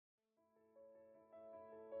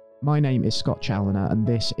My name is Scott Challoner, and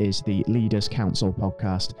this is the Leaders Council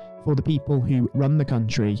podcast for the people who run the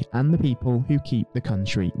country and the people who keep the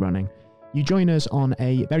country running. You join us on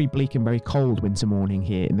a very bleak and very cold winter morning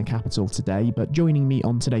here in the capital today, but joining me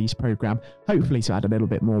on today's programme, hopefully to add a little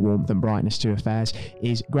bit more warmth and brightness to affairs,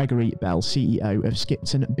 is Gregory Bell, CEO of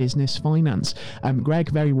Skipton Business Finance.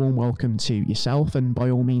 Greg, very warm welcome to yourself, and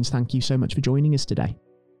by all means, thank you so much for joining us today.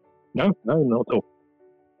 No, not at all.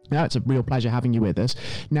 No, it's a real pleasure having you with us.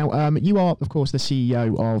 Now, you are, of course, the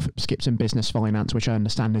CEO of Skipton Business Finance, which I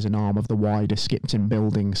understand is an arm of the wider Skipton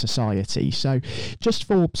Building Society. So just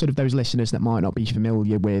for sort of those listeners that might not be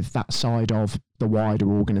familiar with that side of the wider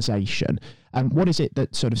organisation, what is it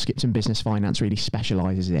that sort of Skipton Business Finance really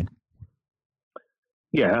specialises in?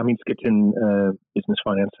 Yeah, I mean, Skipton Business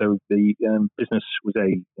Finance, so the business was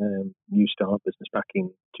a new start business back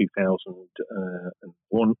in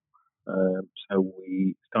 2001. So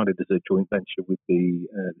we started as a joint venture with the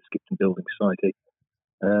Skipton Building Society.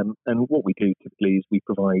 And what we do typically is we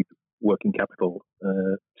provide working capital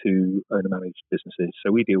to owner-managed businesses.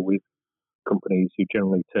 So we deal with companies who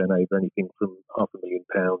generally turn over anything from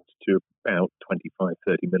 £500,000 to about 25,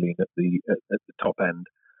 30 million at the top end.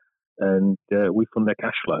 And we fund their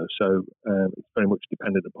cash flow. So it's very much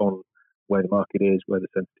dependent upon where the market is, where the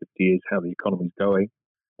sensitivity is, how the economy is going.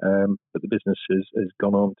 But the business has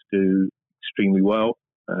gone on to do extremely well,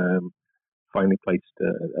 finally placed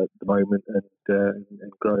at the moment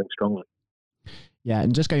and growing strongly. Yeah,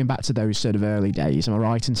 and just going back to those sort of early days, am I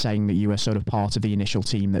right in saying that you were sort of part of the initial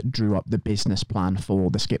team that drew up the business plan for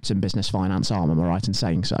the Skipton Business Finance arm? Am I right in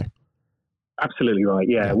saying so? Absolutely right.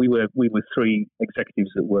 Yeah, we were three executives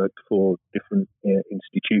that worked for different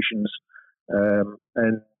institutions,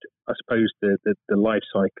 and I suppose the life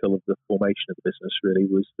cycle of the formation of the business really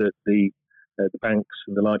was that the banks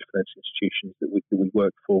and the large financial institutions that we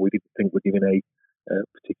worked for, we didn't think were giving a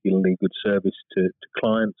particularly good service to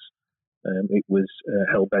clients. It was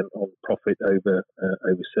hell bent on profit over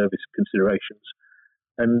service considerations.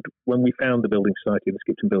 And when we found the Building Society, the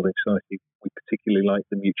Skipton Building Society, we particularly liked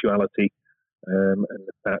the mutuality and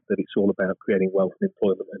the fact that it's all about creating wealth and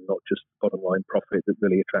employment and not just bottom line profit that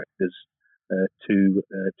really attracted us to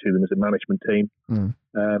them as a management team. And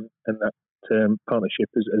that partnership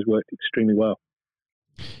has worked extremely well.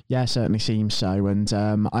 Yeah, certainly seems so. And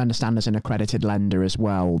I understand as an accredited lender as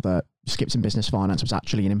well that Skipton Business Finance was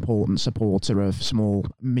actually an important supporter of small,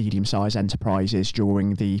 medium-sized enterprises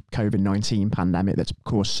during the COVID-19 pandemic that's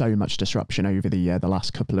caused so much disruption over the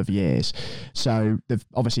last couple of years. So there've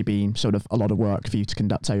obviously been sort of a lot of work for you to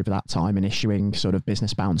conduct over that time in issuing sort of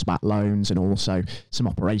business bounce-back loans and also some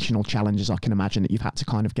operational challenges I can imagine that you've had to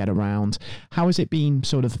kind of get around. How has it been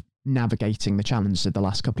sort of navigating the challenges of the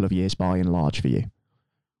last couple of years by and large for you?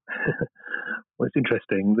 Well, it's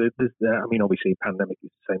interesting. I mean, obviously, pandemic is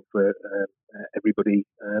the same for everybody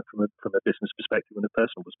from a business perspective and a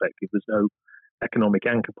personal perspective. There's no economic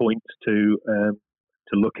anchor point to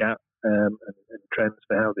look at and trends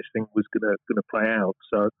for how this thing was going to play out.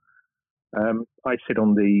 So, I sit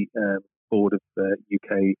on the board of the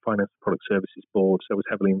UK Finance Product Services Board, so I was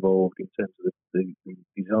heavily involved in terms of the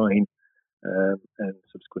design and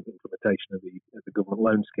subsequent implementation of the government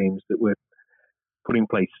loan schemes that were put in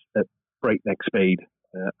place at breakneck speed.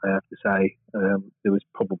 I have to say, there was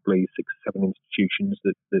probably 6 or 7 institutions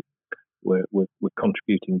that were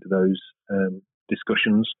contributing to those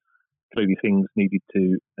discussions. Clearly, things needed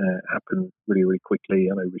to happen really, really quickly.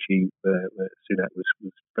 I know Rishi Sunak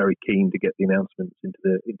was very keen to get the announcements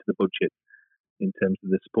into the budget in terms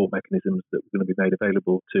of the support mechanisms that were going to be made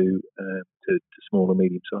available to small and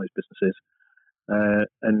medium-sized businesses.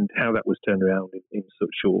 And how that was turned around in such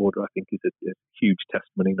short order, I think, is a huge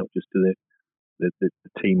testimony not just to the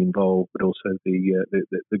team involved, but also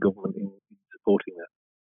the government in supporting that.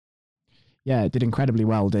 Yeah, it did incredibly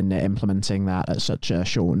well, didn't it, implementing that at such a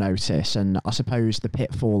short notice. And I suppose the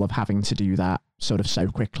pitfall of having to do that sort of so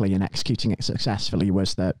quickly and executing it successfully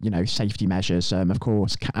was that, safety measures, of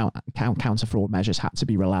course, counter fraud measures had to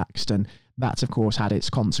be relaxed. And that's, of course, had its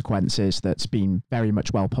consequences. That's been very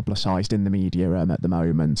much well publicised in the media at the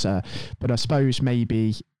moment. But I suppose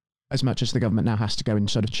maybe as much as the government now has to go and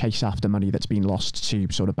sort of chase after money that's been lost to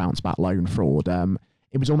sort of bounce back loan fraud,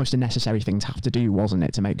 it was almost a necessary thing to have to do, wasn't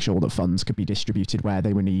it, to make sure that funds could be distributed where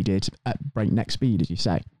they were needed at breakneck speed, as you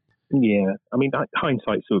say? Yeah, I mean,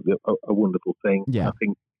 hindsight's a wonderful thing. Yeah. I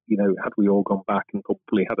think, had we all gone back and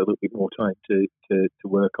probably had a little bit more time to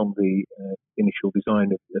work on the initial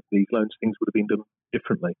design of these loans, things would have been done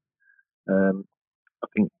differently. I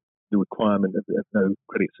think the requirement of no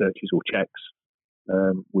credit searches or checks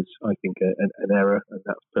was, I think, an error, and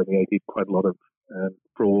that's permeated quite a lot of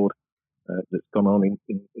fraud. that's gone on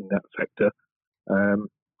in that sector.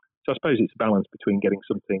 So I suppose it's a balance between getting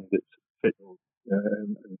something that's fit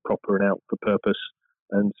and proper and out for purpose,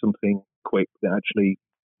 and something quick that actually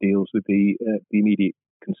deals with the immediate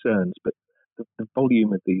concerns. But the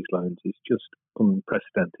volume of these loans is just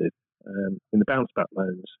unprecedented. In the bounce back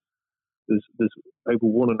loans, there's over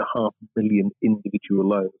 1.5 million individual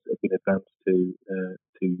loans that have been advanced to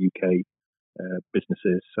UK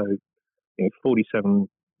businesses. So 47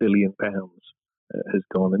 billion pounds has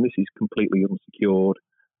gone, and this is completely unsecured.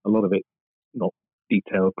 A lot of it not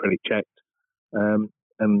detailed credit checked,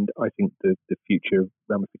 and I think the future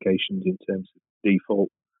ramifications in terms of default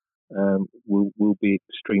will be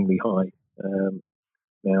extremely high.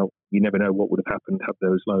 Now, you never know what would have happened had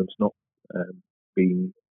those loans not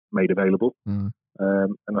been made available. And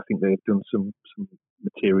I think they've done some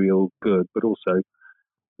material good, but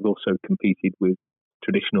they've also competed with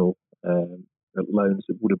traditional loans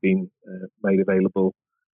that would have been made available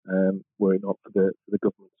were it not for the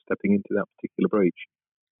government stepping into that particular breach.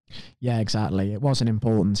 Yeah, exactly. It was an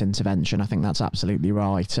important intervention. I think that's absolutely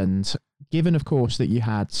right. And given, of course, that you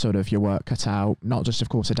had sort of your work cut out, not just, of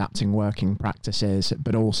course, adapting working practices,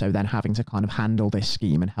 but also then having to kind of handle this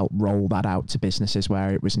scheme and help roll that out to businesses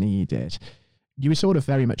where it was needed. You were sort of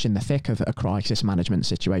very much in the thick of a crisis management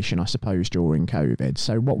situation, I suppose, during COVID.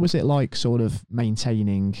 So what was it like sort of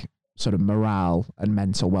maintaining sort of morale and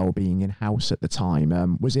mental well-being in-house at the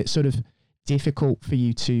time? Was it sort of difficult for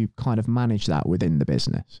you to kind of manage that within the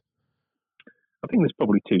business? I think there's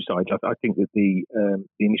probably two sides. I think that the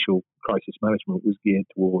initial crisis management was geared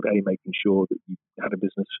toward making sure that you had a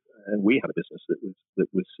business, and we had a business that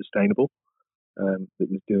was sustainable, that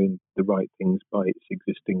was doing the right things by its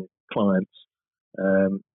existing clients,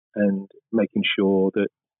 and making sure that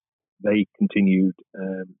they continued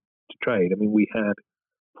to trade. I mean, we had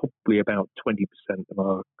probably about 20% of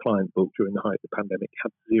our client book during the height of the pandemic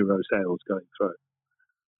had zero sales going through.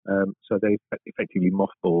 So they effectively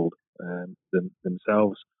mothballed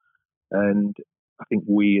themselves. And I think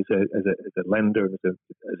we, as a lender and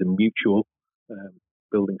as a mutual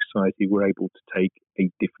building society, were able to take a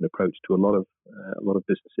different approach to a lot of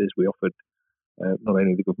businesses. We offered not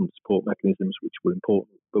only the government support mechanisms, which were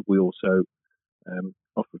important, but we also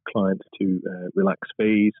offered clients to relax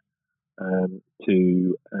fees,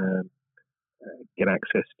 to get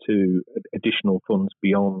access to additional funds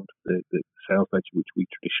beyond the sales ledger, which we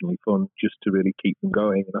traditionally fund, just to really keep them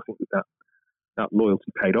going. And I think that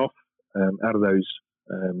loyalty paid off. Out of those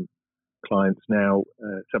clients now,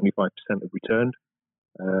 75% have returned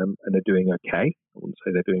and are doing okay. I wouldn't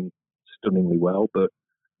say they're doing stunningly well, but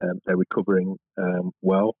they're recovering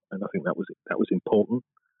well, and I think that was important.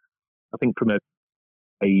 I think from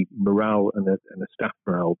a morale and a staff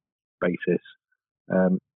morale basis,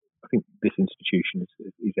 I think this institution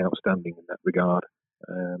is outstanding in that regard.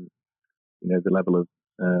 The level of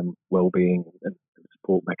well-being and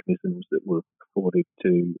support mechanisms that were afforded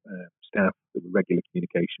to staff, there were regular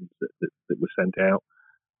communications that were sent out,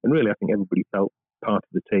 and really, I think everybody felt part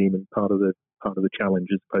of the team and part of the challenge,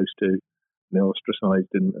 as opposed to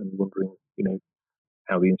ostracised and wondering,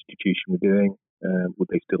 how the institution were doing. Would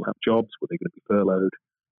they still have jobs? Were they going to be furloughed?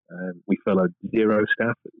 We furloughed zero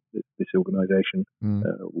staff at this organisation,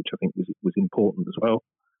 which I think was important as well.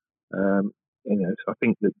 So I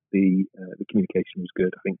think that the communication was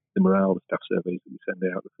good. I think the morale, the staff surveys that we send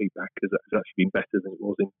out, the feedback has actually been better than it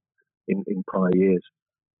was in prior years.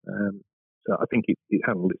 So I think it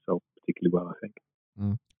handled itself particularly well, I think.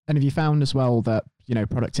 And have you found as well that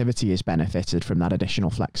productivity has benefited from that additional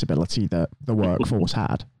flexibility that the workforce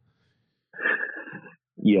had?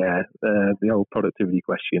 Yeah, the old productivity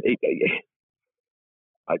question.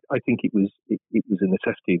 I think it was a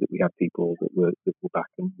necessity that we had people that were back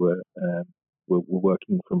and were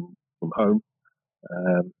working from home.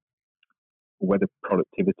 Whether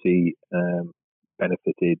productivity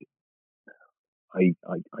benefited, I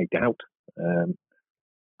doubt.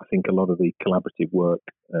 I think a lot of the collaborative work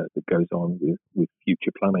that goes on with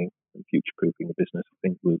future planning and future proofing the business, I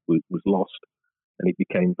think, was lost, and it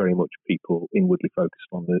became very much people inwardly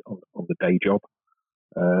focused on the day job.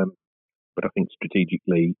 But I think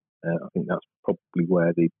strategically, I think that's probably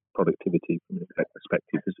where the productivity from an exec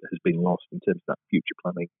perspective has been lost, in terms of that future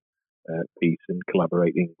planning piece and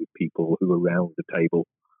collaborating with people who are around the table.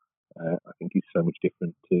 I think is so much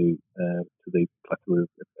different to the plethora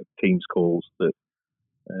of Teams calls that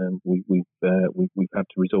we've had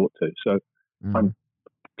to resort to. So I'm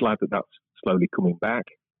glad that that's slowly coming back.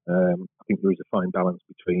 I think there is a fine balance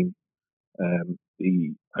between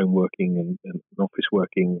the home working and office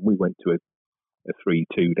working. We went to a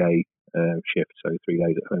 3-2 day shift, so 3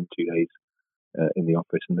 days at home, 2 days in the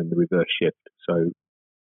office, and then the reverse shift. So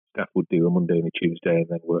staff would do a Monday and a Tuesday, and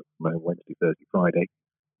then work from home Wednesday, Thursday, Friday,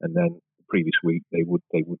 and then the previous week they would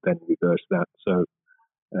then reverse that. So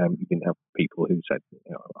you didn't have people who said,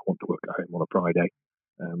 I want to work at home on a Friday.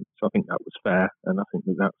 So I think that was fair, and I think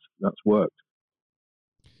that's worked.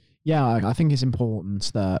 Yeah, I think it's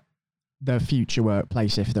important that the future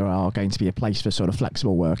workplace, if there are going to be a place for sort of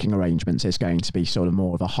flexible working arrangements, is going to be sort of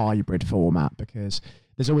more of a hybrid format, because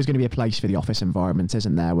there's always going to be a place for the office environment,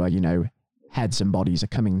 isn't there, where, heads and bodies are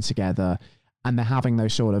coming together and they're having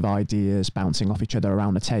those sort of ideas bouncing off each other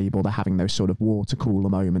around a table. They're having those sort of water cooler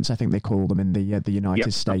moments, I think they call them in the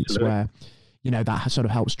United States, absolutely. where, that sort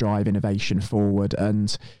of helps drive innovation forward.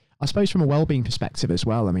 And I suppose from a well-being perspective as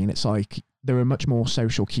well, I mean, it's like there are much more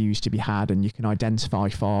social cues to be had, and you can identify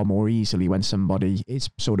far more easily when somebody is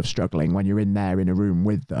sort of struggling when you're in there in a room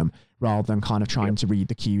with them, rather than kind of trying to read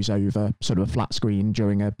the cues over sort of a flat screen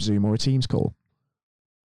during a Zoom or a Teams call.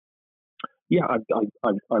 Yeah, I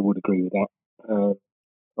would agree with that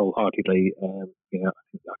wholeheartedly. I think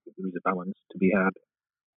there is a balance to be had.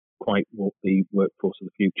 Quite what the workforce of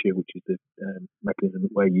the future, which is the mechanism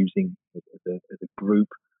that we're using as a group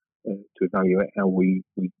to evaluate how we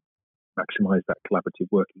maximise that collaborative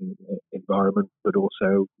working environment, but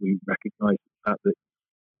also we recognise the fact that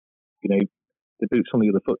the boots on the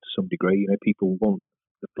other foot to some degree. People want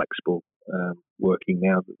the flexible working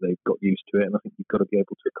now that they've got used to it, and I think you've got to be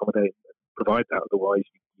able to accommodate and provide that. Otherwise,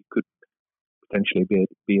 you could potentially be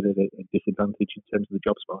at a disadvantage in terms of the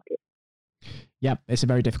jobs market. Yeah, it's a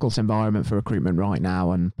very difficult environment for recruitment right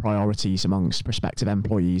now, and priorities amongst prospective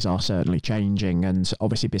employees are certainly changing. And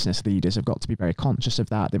obviously business leaders have got to be very conscious of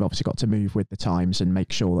that. They've obviously got to move with the times and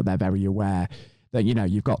make sure that they're very aware that,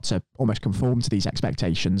 you've got to almost conform to these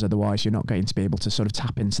expectations. Otherwise, you're not going to be able to sort of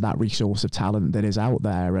tap into that resource of talent that is out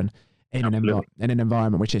there. And in an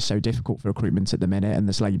environment which is so difficult for recruitment at the minute, and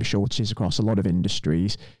there's labour shortages across a lot of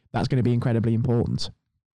industries, that's going to be incredibly important.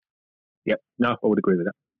 Yep, no, I would agree with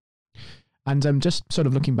that. And just sort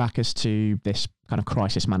of looking back as to this kind of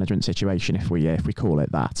crisis management situation, if we call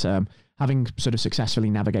it that, having sort of successfully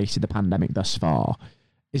navigated the pandemic thus far,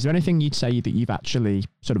 is there anything you'd say that you've actually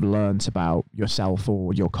sort of learnt about yourself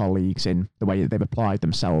or your colleagues in the way that they've applied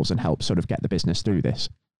themselves and helped sort of get the business through this?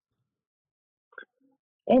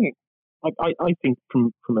 I think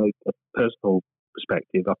from a personal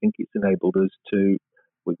perspective, I think it's enabled us to,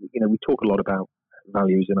 we talk a lot about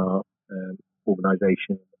values in our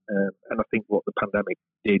organisation. And I think what the pandemic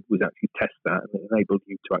did was actually test that, and it enabled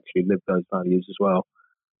you to actually live those values as well.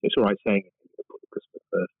 It's all right saying put the customer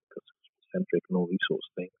first, customer-centric, and all these sorts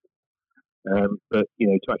of things. But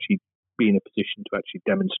to actually be in a position to actually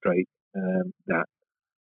demonstrate that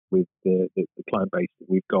with the client base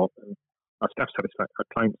that we've got, and our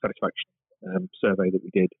client satisfaction survey that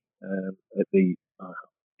we did at the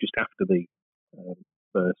just after the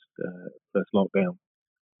first lockdown,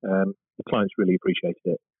 the clients really appreciated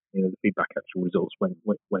it. The feedback, actual results went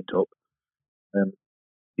up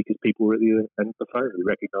because people were at the end of the phone. We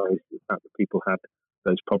recognised the fact that people had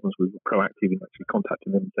those problems. We were proactive in actually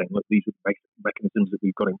contacting them and saying, look, these are the mechanisms that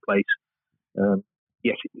we've got in place.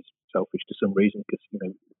 Yes, it was selfish to some reason because,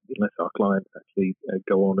 unless our clients actually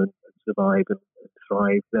go on and survive and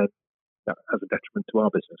thrive, then that has a detriment to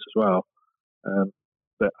our business as well.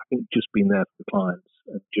 But I think just being there for the clients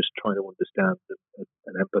and just trying to understand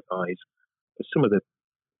and empathise, for some of the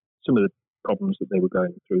problems that they were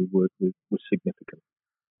going through were significant.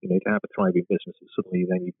 To have a thriving business and suddenly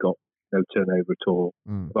then you've got no turnover at all.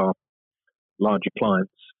 Of our larger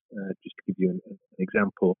clients, just to give you an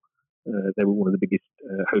example, they were one of the biggest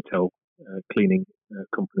hotel cleaning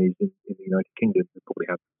companies in the United Kingdom. They probably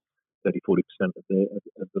had 30-40% of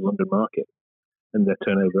the London market, and their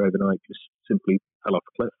turnover overnight just simply fell off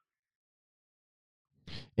a cliff.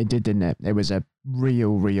 It did, didn't it? It was a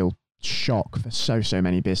real shock for so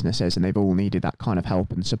many businesses, and they've all needed that kind of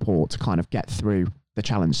help and support to kind of get through the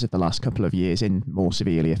challenges of the last couple of years in more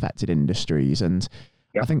severely affected industries. And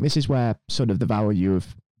I think this is where sort of the value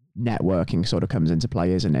of networking sort of comes into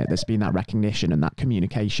play, isn't it? There's been that recognition and that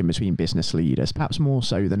communication between business leaders, perhaps more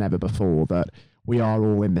so than ever before, that we are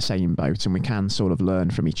all in the same boat and we can sort of learn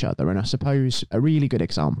from each other. And I suppose a really good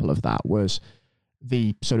example of that was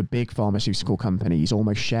the sort of big pharmaceutical companies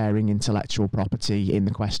almost sharing intellectual property in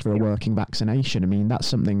the quest for a working vaccination. I mean, that's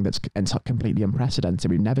something that's completely unprecedented.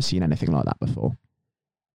 We've never seen anything like that before.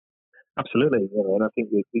 Absolutely, and I think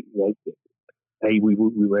we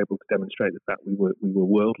were able to demonstrate the fact we were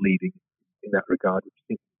world leading in that regard, which I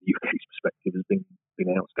think from the UK's perspective has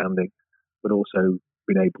been outstanding, but also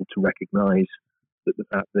been able to recognise that the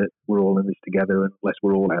fact that we're all in this together, and unless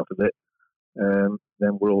we're all out of it,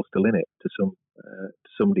 then we're all still in it to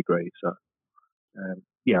some degree. So I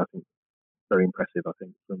think very impressive. I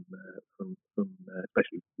think from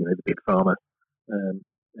especially the big pharma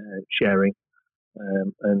sharing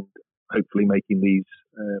and hopefully making these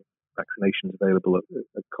vaccinations available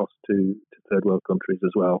at cost to third world countries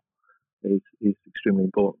as well is extremely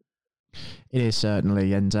important. It is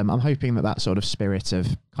certainly, and I'm hoping that sort of spirit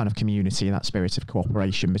of kind of community, that spirit of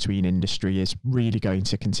cooperation between industry is really going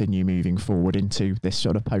to continue moving forward into this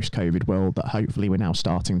sort of post-COVID world that hopefully we're now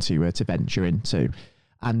starting to venture into.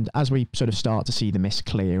 And as we sort of start to see the mist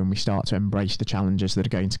clear and we start to embrace the challenges that are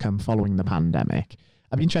going to come following the pandemic,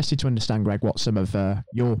 I'd be interested to understand, Greg, what some of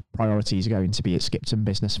your priorities are going to be at Skipton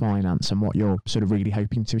Business Finance and what you're sort of really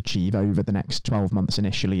hoping to achieve over the next 12 months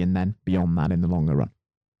initially and then beyond that in the longer run.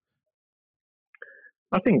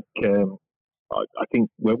 I think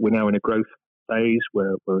we're now in a growth phase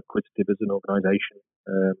where we're acquisitive as an organisation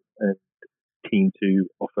and keen to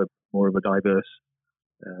offer more of a diverse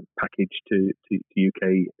package to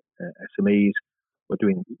UK SMEs. We're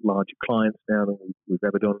doing larger clients now than we've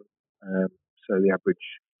ever done. So the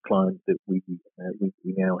average client that we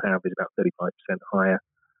now have is about 35% higher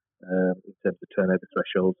in terms of turnover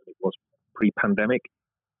thresholds than it was pre-pandemic.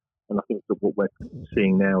 And I think that what we're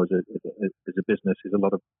seeing now as a business is a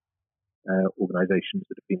lot of organisations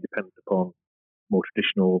that have been dependent upon more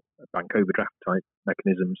traditional bank overdraft type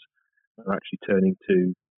mechanisms are actually turning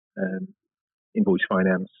to invoice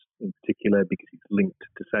finance in particular because it's linked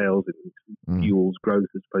to sales, it fuels growth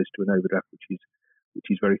as opposed to an overdraft which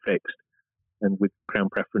is very fixed. And with Crown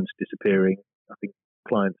Preference disappearing, I think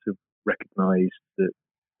clients have recognised that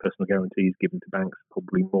personal guarantees given to banks are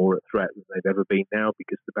probably more at threat than they've ever been now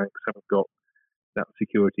because the banks haven't got that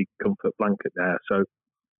security comfort blanket there. So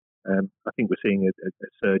I think we're seeing a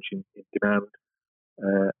surge in demand,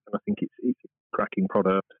 and I think it's a cracking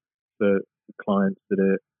product for clients that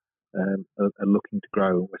are looking to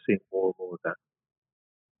grow, and we're seeing more and more of that.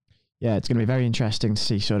 Yeah, it's going to be very interesting to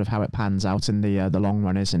see sort of how it pans out in the long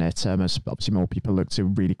run, isn't it? As obviously more people look to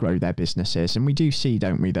really grow their businesses. And we do see,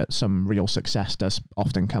 don't we, that some real success does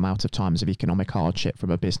often come out of times of economic hardship from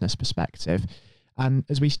a business perspective. And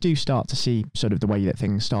as we do start to see sort of the way that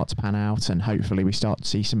things start to pan out and hopefully we start to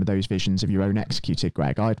see some of those visions of your own executed,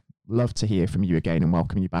 Greg, I'd love to hear from you again and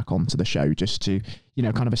welcome you back onto the show just to,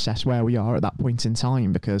 kind of assess where we are at that point in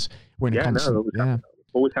time because we're in a constant...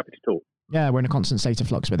 Always happy to talk. Yeah, we're in a constant state of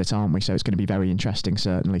flux with it, aren't we? So it's going to be very interesting,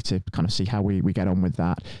 certainly, to kind of see how we get on with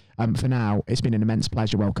that. For now, it's been an immense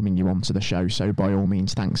pleasure welcoming you onto the show. So by all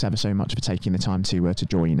means, thanks ever so much for taking the time to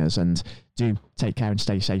join us. And do take care and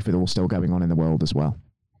stay safe with all still going on in the world as well.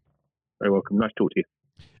 Very welcome. Nice to talk to you.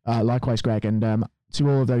 Likewise, Greg. And to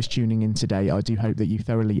all of those tuning in today, I do hope that you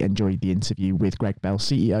thoroughly enjoyed the interview with Greg Bell,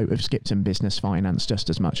 CEO of Skipton Business Finance, just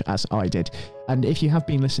as much as I did. And if you have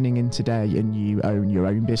been listening in today and you own your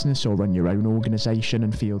own business or run your own organisation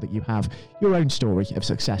and feel that you have your own story of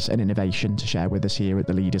success and innovation to share with us here at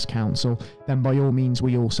the Leaders Council, then by all means,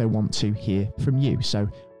 we also want to hear from you. So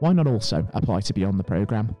why not also apply to be on the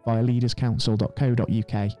programme via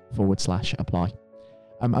leaderscouncil.co.uk/apply.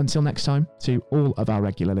 Until next time, to all of our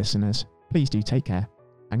regular listeners, please do take care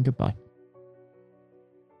and goodbye.